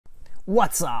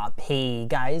What's up? Hey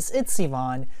guys, it's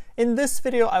Ivan. In this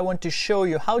video, I want to show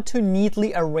you how to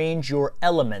neatly arrange your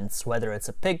elements, whether it's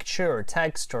a picture or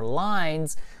text or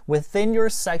lines, within your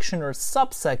section or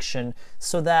subsection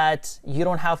so that you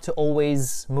don't have to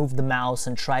always move the mouse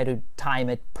and try to time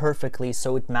it perfectly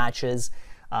so it matches.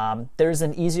 There's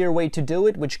an easier way to do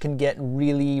it, which can get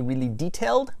really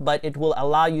detailed, but it will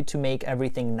allow you to make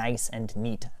everything nice and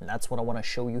neat. And that's what I want to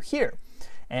show you here.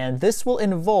 And this will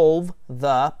involve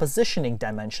the positioning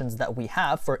dimensions that we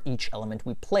have for each element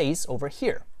we place over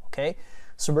here, okay?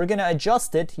 So we're gonna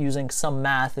adjust it using some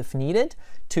math if needed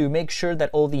to make sure that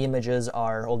all the images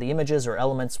or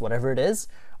elements, whatever it is,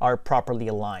 are properly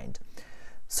aligned.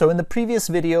 So in the previous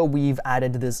video, we've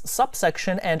added this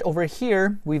subsection, and over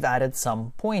here, we've added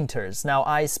some pointers. Now,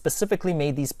 I specifically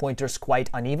made these pointers quite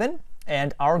uneven.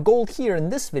 And our goal here in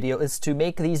this video is to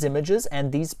make these images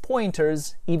and these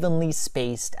pointers evenly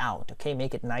spaced out, okay?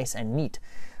 Make it nice and neat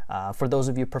for those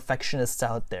of you perfectionists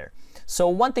out there. So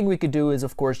one thing we could do is,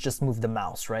 of course, just move the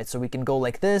mouse, right? So we can go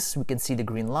like this, we can see the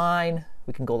green line,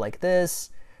 we can go like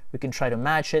this, we can try to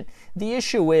match it. The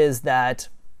issue is that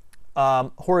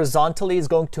horizontally is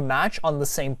going to match on the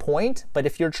same point, but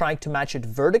if you're trying to match it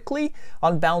vertically,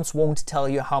 Unbounce won't tell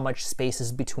you how much space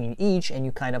is between each, and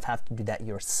you kind of have to do that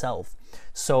yourself.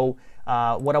 So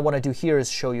what I want to do here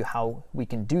is show you how we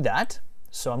can do that.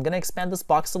 So I'm going to expand this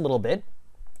box a little bit.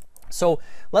 So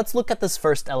let's look at this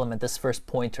first element, this first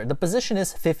pointer. The position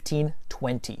is 15,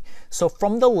 20. So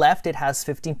from the left, it has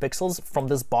 15 pixels from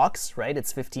this box, right?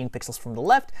 It's 15 pixels from the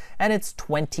left, and it's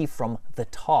 20 from the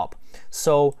top.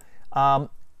 So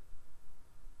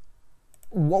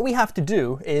what we have to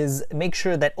do is make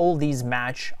sure that all these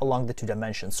match along the two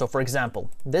dimensions. So for example,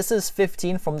 this is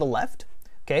 15 from the left.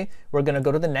 Okay, we're going to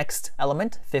go to the next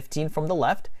element, 15 from the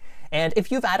left. And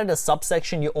if you've added a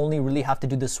subsection, you only really have to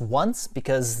do this once,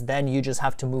 because then you just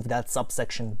have to move that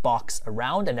subsection box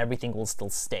around and everything will still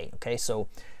stay. Okay, so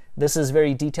this is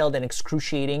very detailed and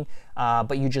excruciating,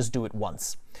 but you just do it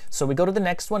once. So we go to the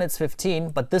next one, it's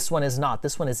 15, but this one is not.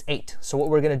 This one is 8. So what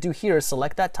we're going to do here is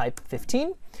select that type,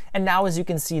 15. And now, as you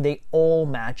can see, they all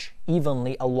match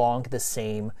evenly along the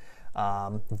same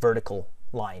vertical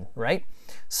line, right?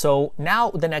 So now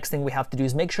the next thing we have to do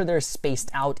is make sure they're spaced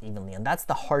out evenly, and that's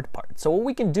the hard part. So what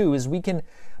we can do is we can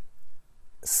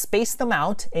space them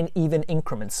out in even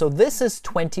increments. So this is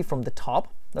 20 from the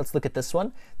top. Let's look at this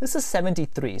one. This is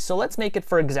 73. So let's make it,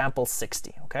 for example,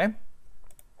 60, okay?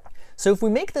 So if we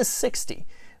make this 60,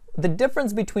 the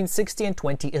difference between 60 and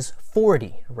 20 is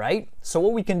 40, right? So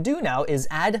what we can do now is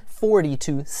add 40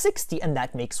 to 60, and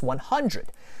that makes 100.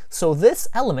 So this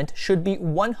element should be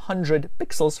 100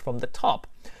 pixels from the top.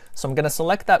 So I'm going to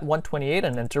select that 128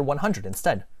 and enter 100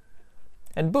 instead.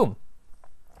 And boom.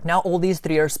 Now all these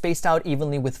three are spaced out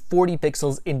evenly with 40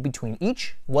 pixels in between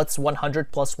each. What's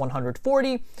 100 plus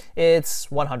 140?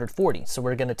 It's 140. So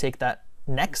we're going to take that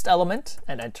next element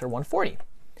and enter 140.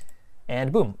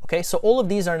 And boom. Okay, so all of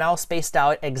these are now spaced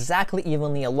out exactly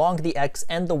evenly along the X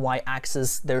and the Y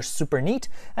axis. They're super neat.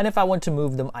 And if I want to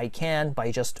move them, I can by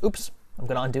just, oops, I'm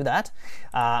going to undo that.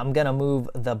 I'm going to move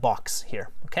the box here.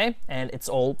 Okay, and it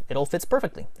all fits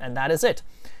perfectly. And that is it.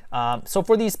 So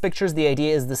for these pictures, the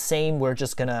idea is the same. I'm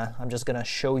just gonna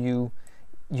show you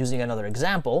using another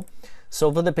example. So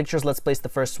for the pictures, let's place the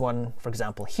first one, for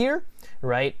example, here,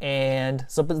 right? And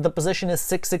so the position is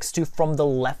 662 from the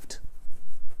left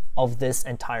of this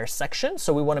entire section.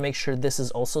 So we want to make sure this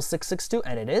is also 662,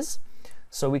 and it is.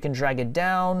 So we can drag it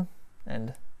down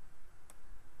and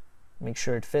make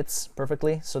sure it fits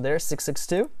perfectly. So there's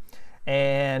 662,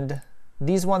 and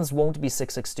these ones won't be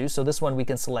 662, so this one we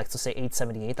can select, so say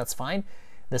 878, that's fine.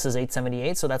 This is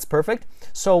 878, so that's perfect.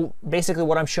 So basically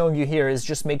what I'm showing you here is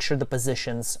just make sure the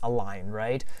positions align,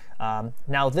 right?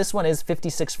 Now this one is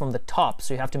 56 from the top,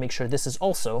 so you have to make sure this is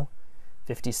also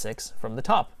 56 from the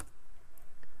top.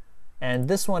 And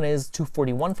this one is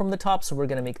 241 from the top, so we're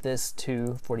going to make this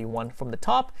 241 from the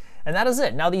top. And that is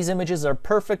it. Now these images are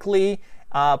perfectly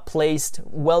placed,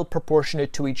 well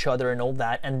proportionate to each other and all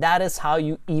that. And that is how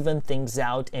you even things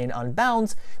out in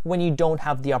Unbounce when you don't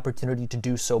have the opportunity to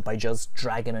do so by just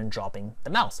dragging and dropping the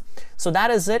mouse. So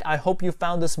that is it. I hope you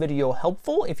found this video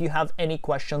helpful. If you have any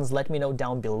questions, let me know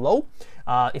down below.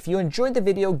 If you enjoyed the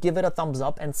video, give it a thumbs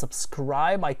up and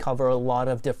subscribe. I cover a lot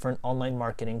of different online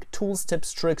marketing tools,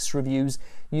 tips, tricks, reviews,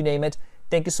 you name it.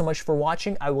 Thank you so much for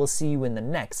watching. I will see you in the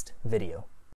next video.